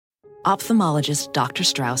Ophthalmologist Dr.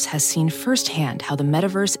 Strauss has seen firsthand how the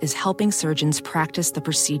metaverse is helping surgeons practice the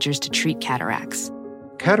procedures to treat cataracts.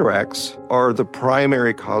 Cataracts are the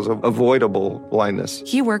primary cause of avoidable blindness.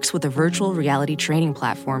 He works with a virtual reality training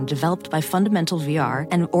platform developed by Fundamental VR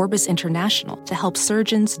and Orbis International to help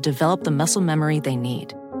surgeons develop the muscle memory they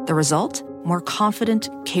need. The result? More confident,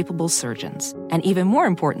 capable surgeons. And even more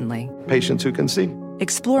importantly, Patients who can see.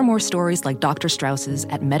 explore more stories like Dr. Strauss's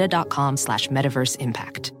at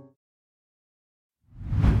meta.com/metaverseimpact.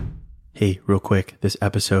 Hey, real quick, this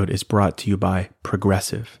episode is brought to you by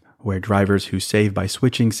Progressive, where drivers who save by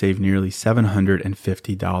switching save nearly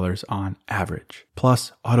 $750 on average.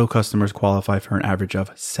 Plus, auto customers qualify for an average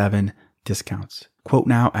of 7 discounts. Quote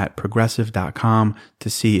now at progressive.com to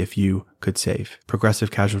see if you could save.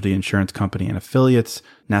 Progressive Casualty Insurance Company and affiliates.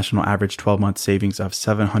 National average 12-month savings of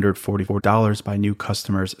 $744 by new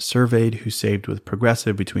customers surveyed who saved with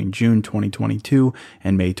Progressive between June 2022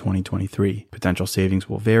 and May 2023. Potential savings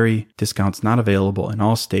will vary. Discounts not available in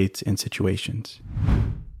all states and situations.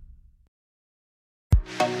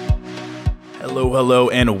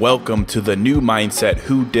 Hello, and welcome to the New Mindset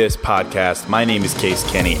Who Dis podcast. My name is Case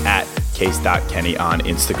Kenny at Case.Kenny on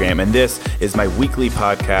Instagram, and this is my weekly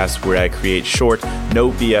podcast where I create short,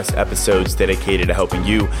 no BS episodes dedicated to helping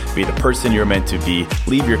you be the person you're meant to be,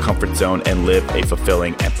 leave your comfort zone, and live a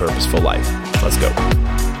fulfilling and purposeful life. Let's go.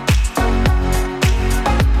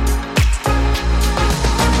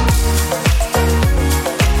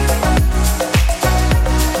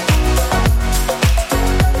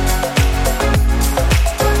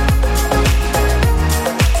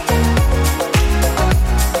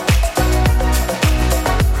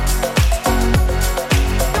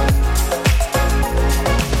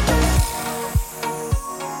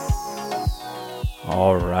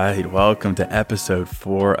 All right, welcome to episode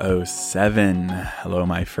 407. Hello,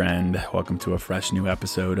 my friend. Welcome to a fresh new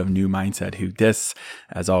episode of New Mindset Who Dis.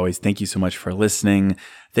 As always, thank you so much for listening.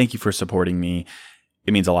 Thank you for supporting me.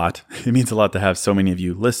 It means a lot. It means a lot to have so many of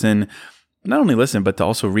you listen. Not only listen, but to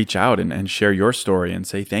also reach out and share your story and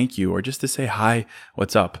say thank you, or just to say, hi,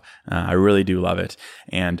 what's up? I really do love it.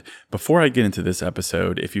 And before I get into this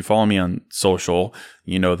episode, if you follow me on social,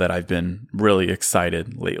 you know that I've been really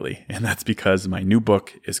excited lately. And that's because my new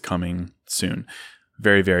book is coming soon.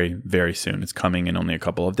 Very, very, very soon. It's coming in only a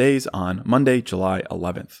couple of days on Monday, July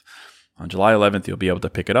 11th. On July 11th, you'll be able to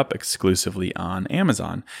pick it up exclusively on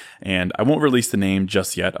Amazon. And I won't release the name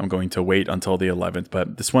just yet. I'm going to wait until the 11th,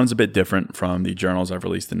 but this one's a bit different from the journals I've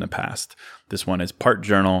released in the past. This one is part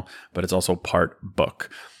journal, but it's also part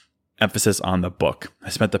book. Emphasis on the book. I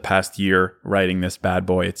spent the past year writing this bad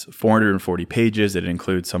boy. It's 440 pages. It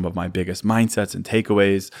includes some of my biggest mindsets and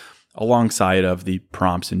takeaways, alongside of the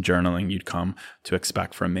prompts and journaling you'd come to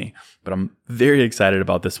expect from me. But I'm very excited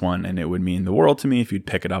about this one, and it would mean the world to me if you'd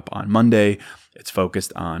pick it up on Monday. It's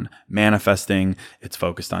focused on manifesting. It's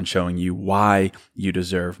focused on showing you why you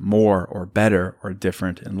deserve more or better or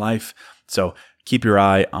different in life. So keep your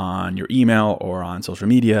eye on your email or on social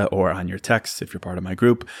media or on your texts if you're part of my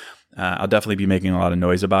group. I'll definitely be making a lot of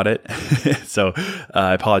noise about it. So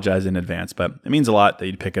I apologize in advance, but it means a lot that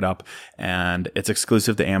you'd pick it up. And it's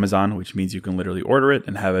exclusive to Amazon, which means you can literally order it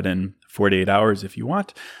and have it in 48 hours if you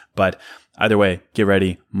want. But either way, get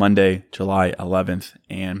ready Monday, July 11th.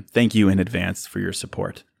 And thank you in advance for your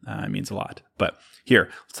support. It means a lot. But here,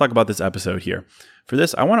 let's talk about this episode here. For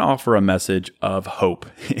this, I want to offer a message of hope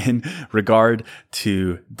in regard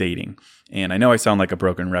to dating. And I know I sound like a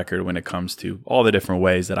broken record when it comes to all the different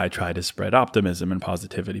ways that I try to spread optimism and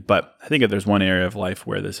positivity. But I think if there's one area of life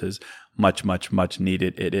where this is much, much, much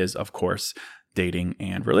needed, it is, of course, dating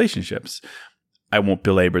and relationships. I won't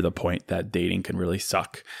belabor the point that dating can really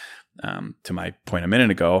suck. To my point a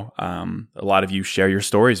minute ago, a lot of you share your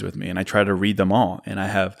stories with me, and I try to read them all. And I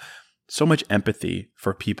have so much empathy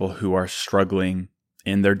for people who are struggling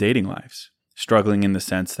in their dating lives, struggling in the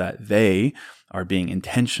sense that they are being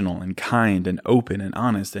intentional and kind and open and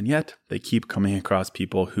honest, and yet they keep coming across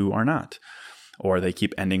people who are not, or they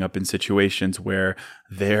keep ending up in situations where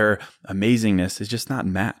their amazingness is just not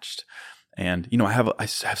matched. And, you know, I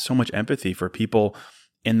have so much empathy for people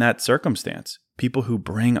in that circumstance, people who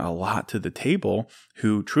bring a lot to the table,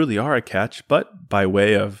 who truly are a catch, but by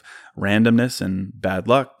way of randomness and bad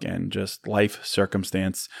luck and just life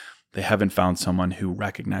circumstance, they haven't found someone who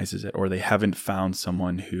recognizes it, or they haven't found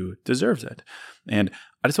someone who deserves it. And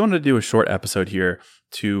I just wanted to do a short episode here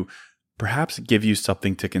to perhaps give you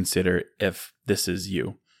something to consider if this is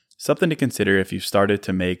you. Something to consider if you've started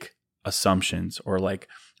to make assumptions or like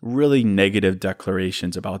really negative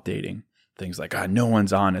declarations about dating. Things like, no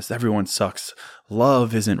one's honest, everyone sucks,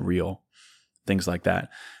 love isn't real, things like that.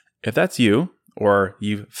 If that's you, or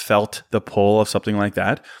you've felt the pull of something like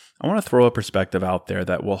that, I want to throw a perspective out there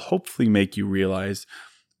that will hopefully make you realize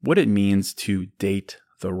what it means to date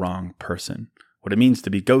the wrong person, what it means to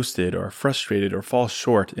be ghosted or frustrated or fall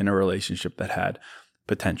short in a relationship that had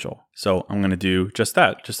potential. So I'm going to do just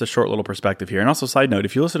that, just a short little perspective here. And also, side note,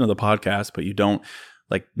 if you listen to the podcast, but you don't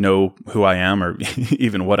know who I am or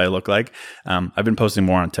even what I look like, I've been posting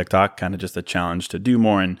more on TikTok, kind of just a challenge to do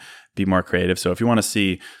more and be more creative. So if you want to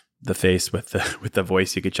see the face with the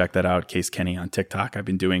voice, you could check that out, Case Kenny on TikTok. I've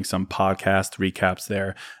been doing some podcast recaps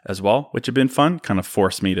there as well, which have been fun, kind of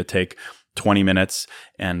forced me to take 20 minutes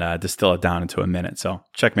and distill it down into a minute. So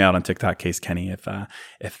check me out on TikTok, Case Kenny,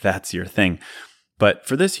 if that's your thing. But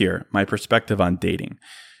for this year, my perspective on dating,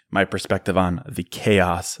 my perspective on the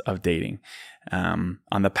chaos of dating,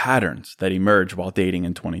 on the patterns that emerge while dating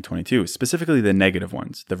in 2022, specifically the negative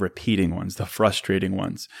ones, the repeating ones, the frustrating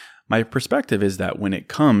ones. My perspective is that when it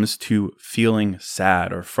comes to feeling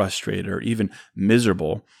sad or frustrated or even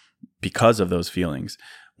miserable because of those feelings,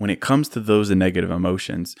 when it comes to those negative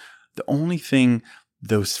emotions, the only thing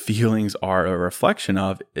those feelings are a reflection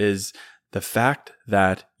of is the fact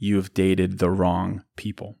that you've dated the wrong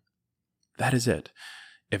people. That is it.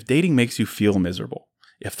 If dating makes you feel miserable,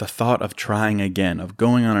 if the thought of trying again, of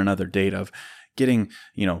going on another date, of getting,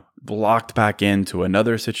 locked back into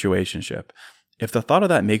another situationship, if the thought of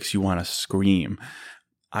that makes you want to scream,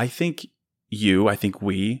 I think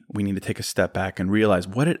we need to take a step back and realize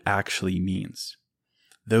what it actually means.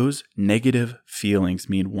 Those negative feelings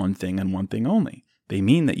mean one thing and one thing only. They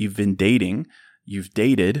mean that you've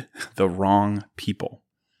dated the wrong people.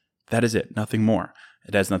 That is it, nothing more.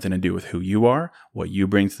 It has nothing to do with who you are, what you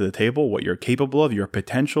bring to the table, what you're capable of, your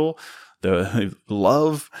potential, the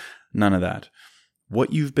love, none of that.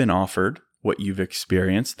 What you've been offered, what you've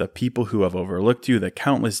experienced, the people who have overlooked you, the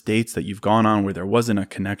countless dates that you've gone on where there wasn't a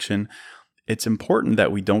connection. It's important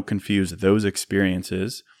that we don't confuse those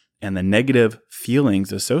experiences and the negative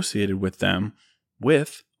feelings associated with them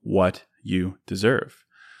with what you deserve.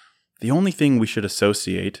 The only thing we should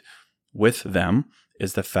associate with them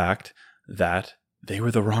is the fact that they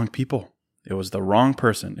were the wrong people. It was the wrong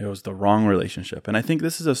person. It was the wrong relationship. And I think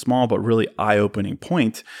this is a small but really eye-opening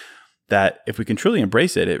point that if we can truly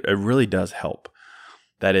embrace it, it really does help.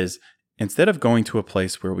 That is, instead of going to a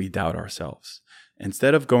place where we doubt ourselves,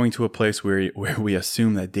 instead of going to a place where we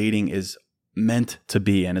assume that dating is meant to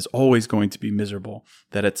be and is always going to be miserable,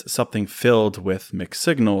 that it's something filled with mixed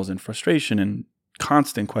signals and frustration and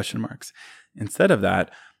constant question marks. Instead of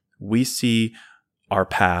that, we see our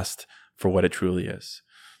past for what it truly is.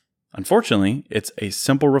 Unfortunately, it's a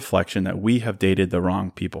simple reflection that we have dated the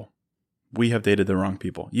wrong people. We have dated the wrong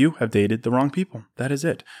people. You have dated the wrong people. That is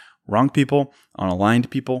it. Wrong people,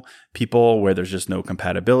 unaligned people, people where there's just no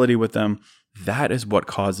compatibility with them. That is what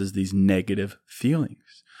causes these negative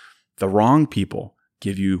feelings. The wrong people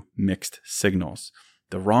give you mixed signals.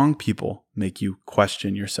 The wrong people make you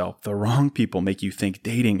question yourself. The wrong people make you think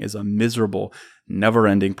dating is a miserable,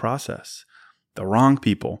 never-ending process. The wrong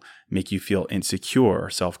people make you feel insecure or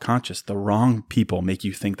self-conscious. The wrong people make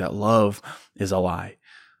you think that love is a lie.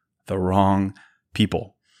 The wrong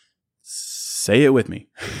people. Say it with me.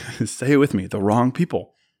 Say it with me. The wrong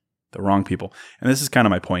people. The wrong people. And this is kind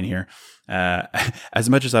of my point here. As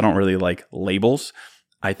much as I don't really like labels,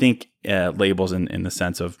 I think labels in the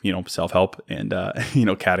sense of, self-help and,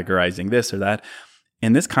 categorizing this or that.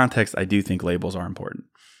 In this context, I do think labels are important.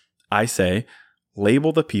 I say,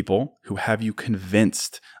 label the people who have you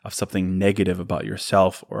convinced of something negative about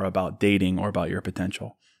yourself or about dating or about your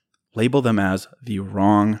potential. Label them as the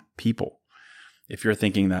wrong people. If you're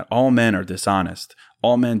thinking that all men are dishonest,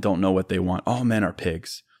 all men don't know what they want, all men are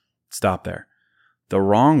pigs, stop there. The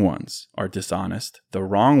wrong ones are dishonest. The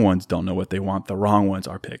wrong ones don't know what they want. The wrong ones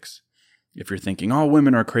are pigs. If you're thinking all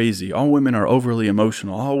women are crazy, all women are overly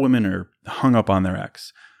emotional, all women are hung up on their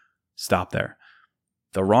ex, stop there.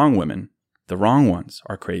 The wrong women, the wrong ones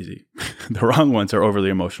are crazy. The wrong ones are overly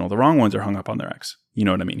emotional. The wrong ones are hung up on their ex. You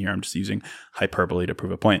know what I mean here? I'm just using hyperbole to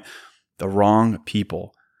prove a point. The wrong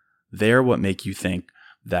people, they're what make you think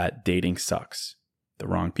that dating sucks. The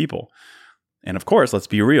wrong people. And of course, let's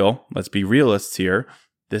be real. Let's be realists here.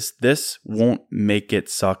 This won't make it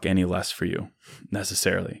suck any less for you,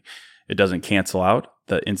 necessarily. It doesn't cancel out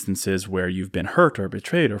the instances where you've been hurt or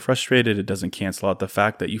betrayed or frustrated. It doesn't cancel out the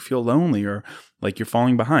fact that you feel lonely or like you're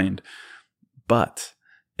falling behind. But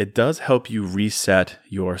it does help you reset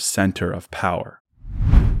your center of power.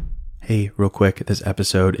 Hey, real quick, this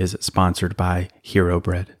episode is sponsored by Hero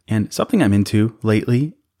Bread. And something I'm into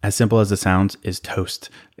lately, as simple as it sounds, is toast.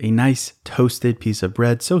 A nice toasted piece of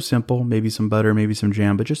bread, so simple, maybe some butter, maybe some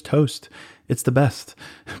jam, but just toast. It's the best.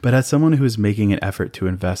 But as someone who is making an effort to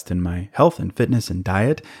invest in my health and fitness and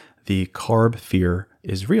diet, the carb fear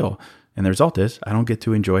is real. And the result is I don't get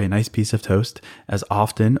to enjoy a nice piece of toast as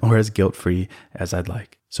often or as guilt-free as I'd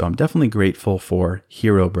like. So I'm definitely grateful for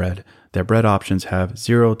Hero Bread. Their bread options have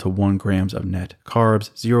 0 to 1 grams of net carbs,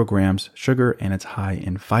 0 grams sugar, and it's high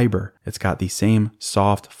in fiber. It's got the same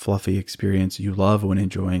soft, fluffy experience you love when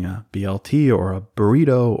enjoying a BLT or a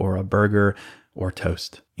burrito or a burger or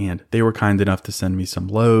toast. And they were kind enough to send me some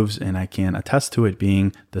loaves, and I can attest to it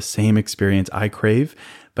being the same experience I crave,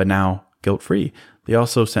 but now guilt-free. They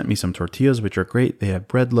also sent me some tortillas, which are great. They have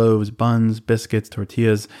bread loaves, buns, biscuits,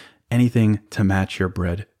 tortillas, anything to match your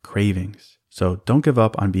bread cravings. So don't give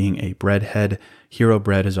up on being a breadhead. Hero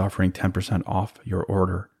Bread is offering 10% off your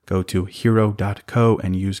order. Go to hero.co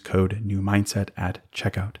and use code NEWMINDSET at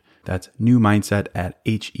checkout. That's NEWMINDSET at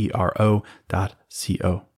hero.co.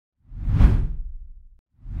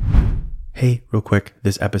 Hey, real quick,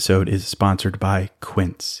 this episode is sponsored by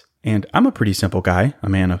Quince. And I'm a pretty simple guy, a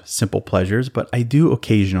man of simple pleasures, but I do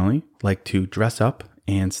occasionally like to dress up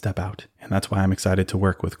and step out. And that's why I'm excited to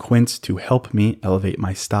work with Quince to help me elevate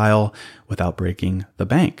my style without breaking the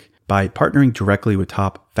bank. By partnering directly with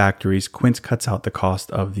top factories, Quince cuts out the cost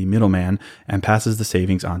of the middleman and passes the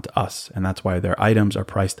savings on to us. And that's why their items are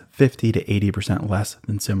priced 50 to 80% less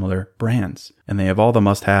than similar brands. And they have all the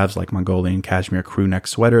must-haves like Mongolian cashmere crew neck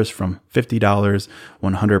sweaters from $50,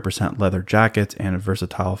 100% leather jackets, and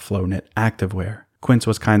versatile flow knit activewear. Quince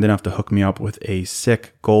was kind enough to hook me up with a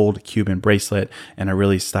sick gold Cuban bracelet and a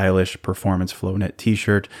really stylish performance flow knit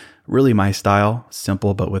t-shirt. Really my style,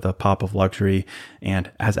 simple but with a pop of luxury,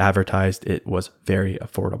 and as advertised, it was very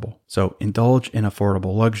affordable. So indulge in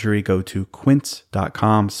affordable luxury. Go to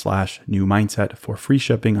quince.com/newmindset for free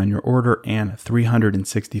shipping on your order and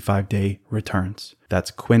 365-day returns.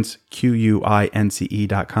 That's Quince,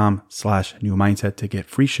 QUINCE.com/newmindset to get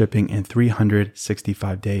free shipping and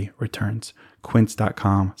 365-day returns.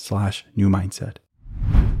 Quince.com/newmindset.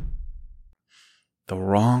 The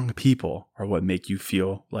wrong people are what make you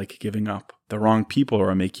feel like giving up. The wrong people are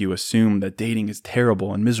what make you assume that dating is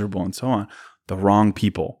terrible and miserable and so on. The wrong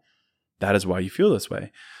people. That is why you feel this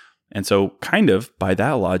way. And so kind of by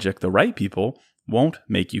that logic, the right people won't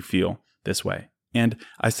make you feel this way. And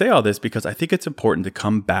I say all this because I think it's important to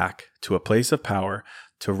come back to a place of power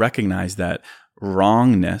to recognize that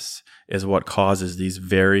wrongness is what causes these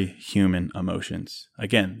very human emotions.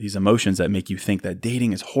 Again, these emotions that make you think that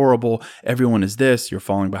dating is horrible, everyone is this, you're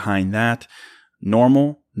falling behind that.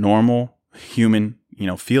 Normal human,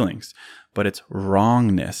 feelings, but it's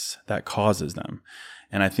wrongness that causes them.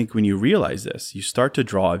 And I think when you realize this, you start to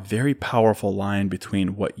draw a very powerful line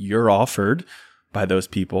between what you're offered by those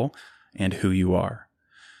people and who you are.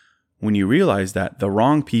 When you realize that the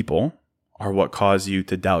wrong people are what cause you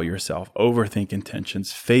to doubt yourself, overthink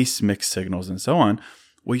intentions, face mixed signals, and so on,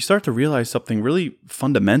 well, you start to realize something really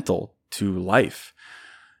fundamental to life.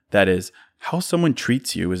 That is, how someone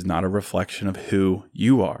treats you is not a reflection of who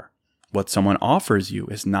you are. What someone offers you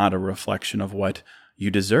is not a reflection of what you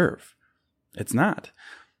deserve. It's not.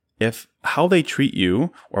 If how they treat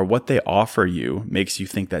you or what they offer you makes you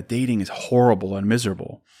think that dating is horrible and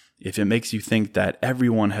miserable, if it makes you think that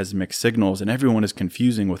everyone has mixed signals and everyone is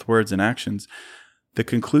confusing with words and actions, the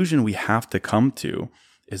conclusion we have to come to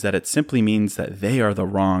is that it simply means that they are the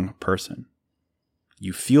wrong person.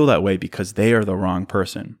 You feel that way because they are the wrong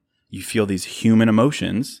person. You feel these human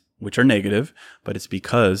emotions, which are negative, but it's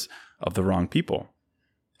because of the wrong people.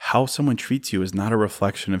 How someone treats you is not a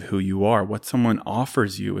reflection of who you are. What someone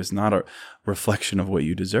offers you is not a reflection of what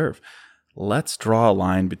you deserve. Let's draw a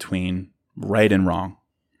line between right and wrong.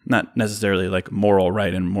 Not necessarily like moral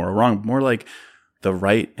right and moral wrong, more like the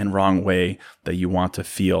right and wrong way that you want to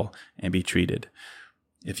feel and be treated.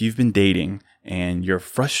 If you've been dating and you're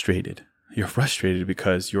frustrated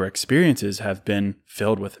because your experiences have been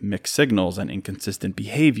filled with mixed signals and inconsistent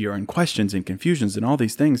behavior and questions and confusions and all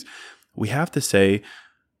these things, we have to say,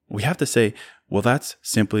 well, that's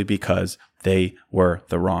simply because they were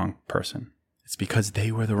the wrong person. It's because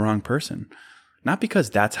they were the wrong person. Not because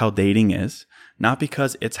that's how dating is, not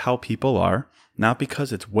because it's how people are, not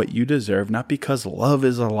because it's what you deserve, not because love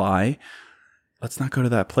is a lie. Let's not go to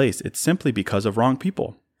that place. It's simply because of wrong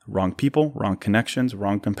people, wrong connections,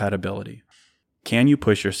 wrong compatibility. Can you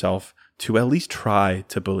push yourself to at least try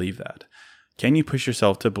to believe that? Can you push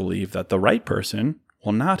yourself to believe that the right person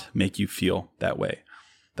will not make you feel that way?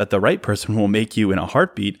 That the right person will make you in a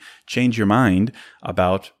heartbeat change your mind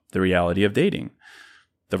about the reality of dating?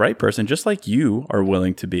 The right person, just like you are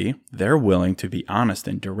willing to be, they're willing to be honest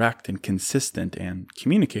and direct and consistent and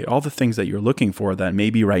communicate all the things that you're looking for that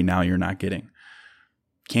maybe right now you're not getting.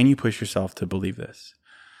 Can you push yourself to believe this?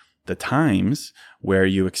 The times where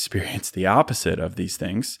you experience the opposite of these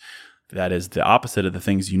things, that is the opposite of the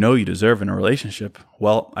things you know you deserve in a relationship,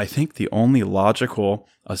 well, I think the only logical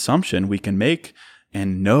assumption we can make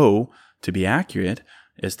and know to be accurate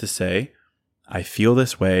is to say, I feel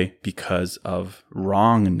this way because of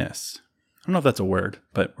wrongness. I don't know if that's a word,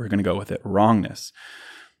 but we're going to go with it, wrongness.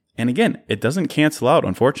 And again, it doesn't cancel out,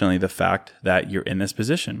 unfortunately, the fact that you're in this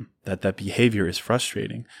position, that that behavior is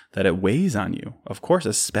frustrating, that it weighs on you. Of course,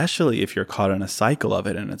 especially if you're caught in a cycle of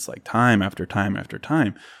it and it's like time after time after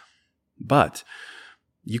time. But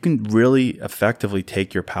you can really effectively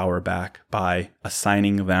take your power back by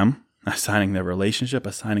assigning them, assigning the relationship,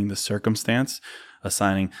 assigning the circumstance,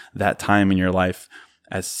 assigning that time in your life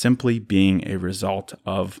as simply being a result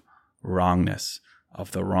of wrongness,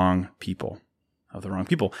 of the wrong people.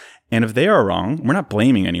 And if they are wrong, we're not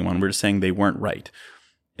blaming anyone. We're just saying they weren't right.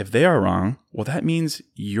 If they are wrong, well, that means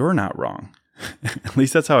you're not wrong. At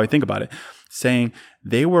least that's how I think about it. Saying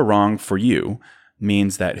they were wrong for you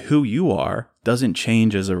means that who you are doesn't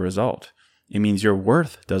change as a result. It means your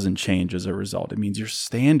worth doesn't change as a result. It means your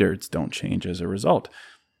standards don't change as a result.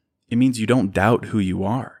 It means you don't doubt who you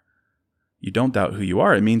are. You don't doubt who you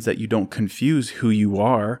are. It means that you don't confuse who you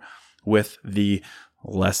are with the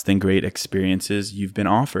less than great experiences you've been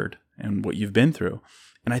offered and what you've been through.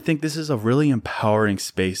 And I think this is a really empowering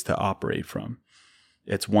space to operate from.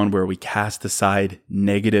 It's one where we cast aside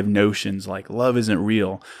negative notions like love isn't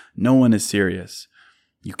real, no one is serious.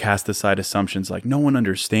 You cast aside assumptions like no one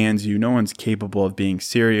understands you, no one's capable of being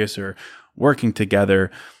serious or working together,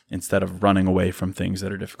 instead of running away from things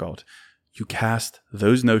that are difficult. You cast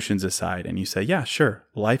those notions aside and you say, yeah, sure,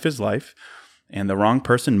 life is life. And the wrong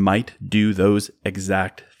person might do those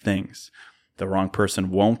exact things. The wrong person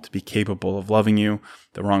won't be capable of loving you.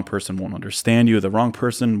 The wrong person won't understand you. The wrong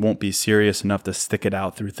person won't be serious enough to stick it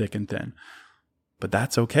out through thick and thin. But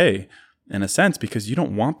that's okay in a sense because you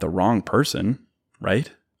don't want the wrong person,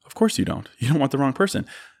 right? Of course you don't. You don't want the wrong person.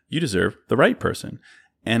 You deserve the right person.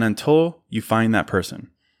 And until you find that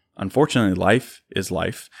person, unfortunately, life is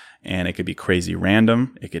life, and it could be crazy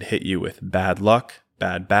random. It could hit you with bad luck,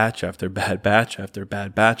 bad batch after bad batch after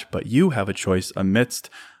bad batch, but you have a choice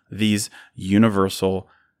amidst these universal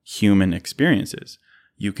human experiences.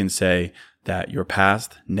 You can say that your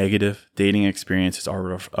past negative dating experiences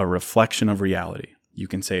are a reflection of reality. You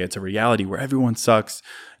can say it's a reality where everyone sucks,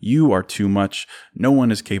 you are too much, no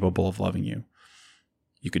one is capable of loving you.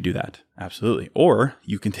 You could do that, absolutely. Or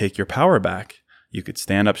you can take your power back. You could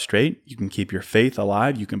stand up straight. You can keep your faith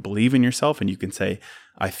alive. You can believe in yourself and you can say,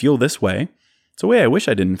 I feel this way. It's a way I wish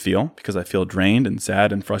I didn't feel because I feel drained and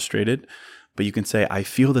sad and frustrated. But you can say, I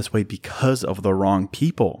feel this way because of the wrong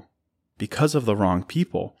people. Because of the wrong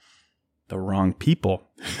people. The wrong people.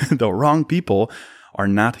 The wrong people are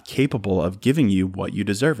not capable of giving you what you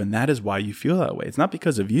deserve. And that is why you feel that way. It's not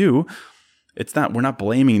because of you. We're not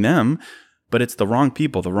blaming them. But it's the wrong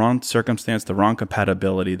people, the wrong circumstance, the wrong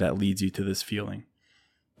compatibility that leads you to this feeling.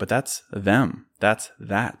 But that's them. That's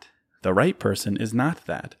that. The right person is not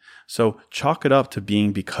that. So chalk it up to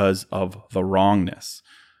being because of the wrongness.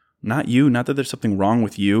 Not you, not that there's something wrong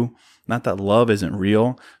with you, not that love isn't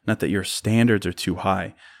real, not that your standards are too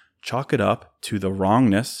high. Chalk it up to the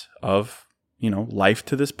wrongness of, life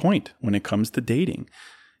to this point when it comes to dating.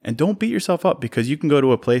 And don't beat yourself up because you can go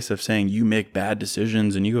to a place of saying you make bad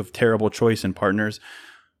decisions and you have terrible choice in partners.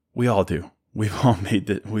 We all do. We've all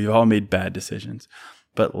made bad decisions.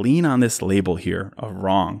 But lean on this label here of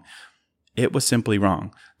wrong. It was simply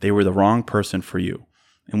wrong. They were the wrong person for you.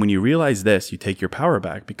 And when you realize this, you take your power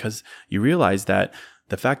back because you realize that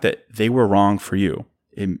the fact that they were wrong for you,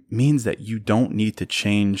 it means that you don't need to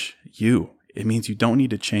change you. It means you don't need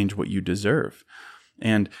to change what you deserve.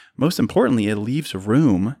 And most importantly, it leaves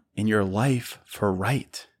room in your life for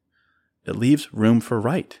right. It leaves room for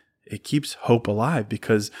right. It keeps hope alive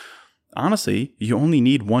because honestly, you only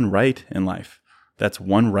need one right in life. That's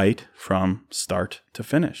one right from start to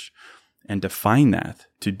finish. And to find that,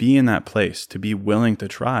 to be in that place, to be willing to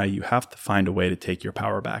try, you have to find a way to take your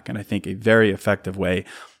power back. And I think a very effective way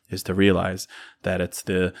is to realize that it's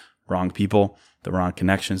the wrong people, the wrong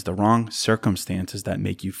connections, the wrong circumstances that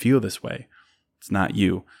make you feel this way. It's not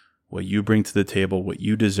you. What you bring to the table, what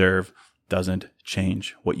you deserve, doesn't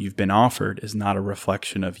change. What you've been offered is not a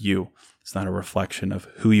reflection of you. It's not a reflection of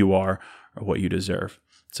who you are or what you deserve.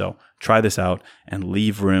 So try this out and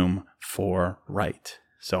leave room for right.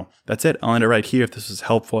 So that's it. I'll end it right here. If this was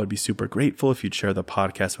helpful, I'd be super grateful if you'd share the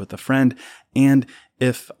podcast with a friend. And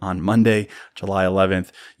if on Monday, July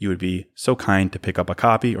 11th, you would be so kind to pick up a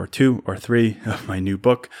copy or 2 or 3 of my new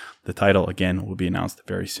book. The title, again, will be announced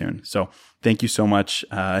very soon. So thank you so much.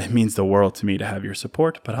 It means the world to me to have your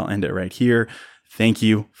support, but I'll end it right here. Thank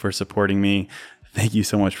you for supporting me. Thank you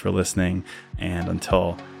so much for listening. And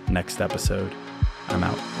until next episode, I'm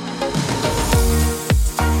out.